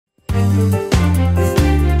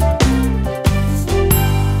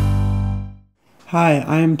Hi,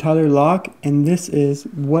 I am Tyler Locke, and this is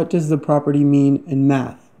What Does the Property Mean in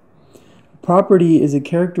Math? Property is a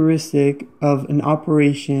characteristic of an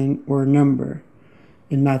operation or a number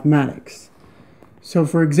in mathematics. So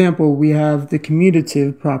for example, we have the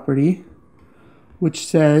commutative property, which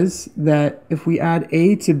says that if we add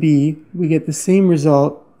A to B, we get the same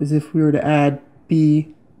result as if we were to add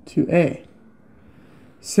B to A.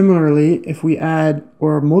 Similarly, if we add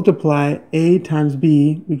or multiply A times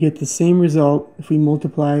B, we get the same result if we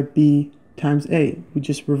multiply B times A. We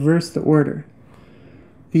just reverse the order.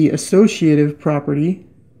 The associative property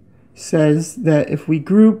says that if we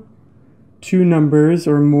group two numbers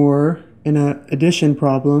or more in an addition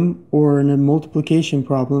problem or in a multiplication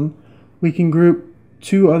problem, we can group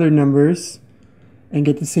two other numbers and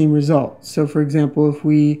get the same result. So for example, if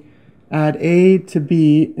we add A to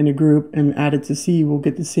B in a group and add it to C, we'll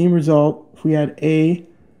get the same result if we add A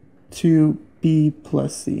to B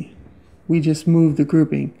plus C. We just move the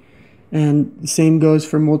grouping. And the same goes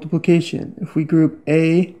for multiplication. If we group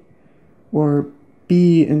A or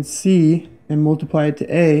B and C and multiply it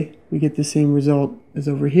to A, we get the same result as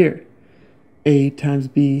over here. A times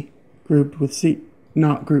B grouped with C,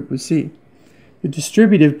 not grouped with C. The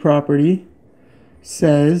distributive property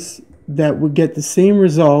says that we get the same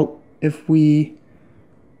result if we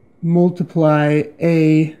multiply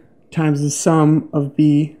A times the sum of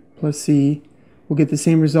B plus C. We'll get the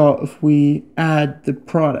same result if we add the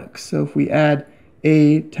products. So if we add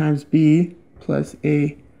A times B plus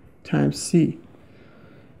A times C.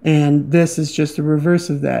 And this is just the reverse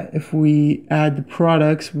of that. If we add the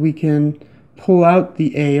products, we can pull out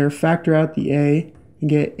the A or factor out the A and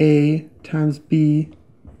get A times B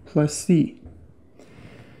plus C.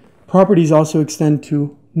 Properties also extend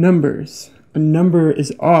to numbers. A number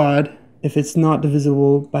is odd if it's not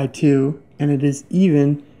divisible by 2, and it is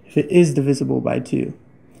even if it is divisible by 2.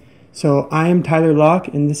 So I am Tyler Locke,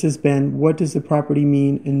 and this has been What Does the Property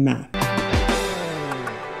Mean in Math?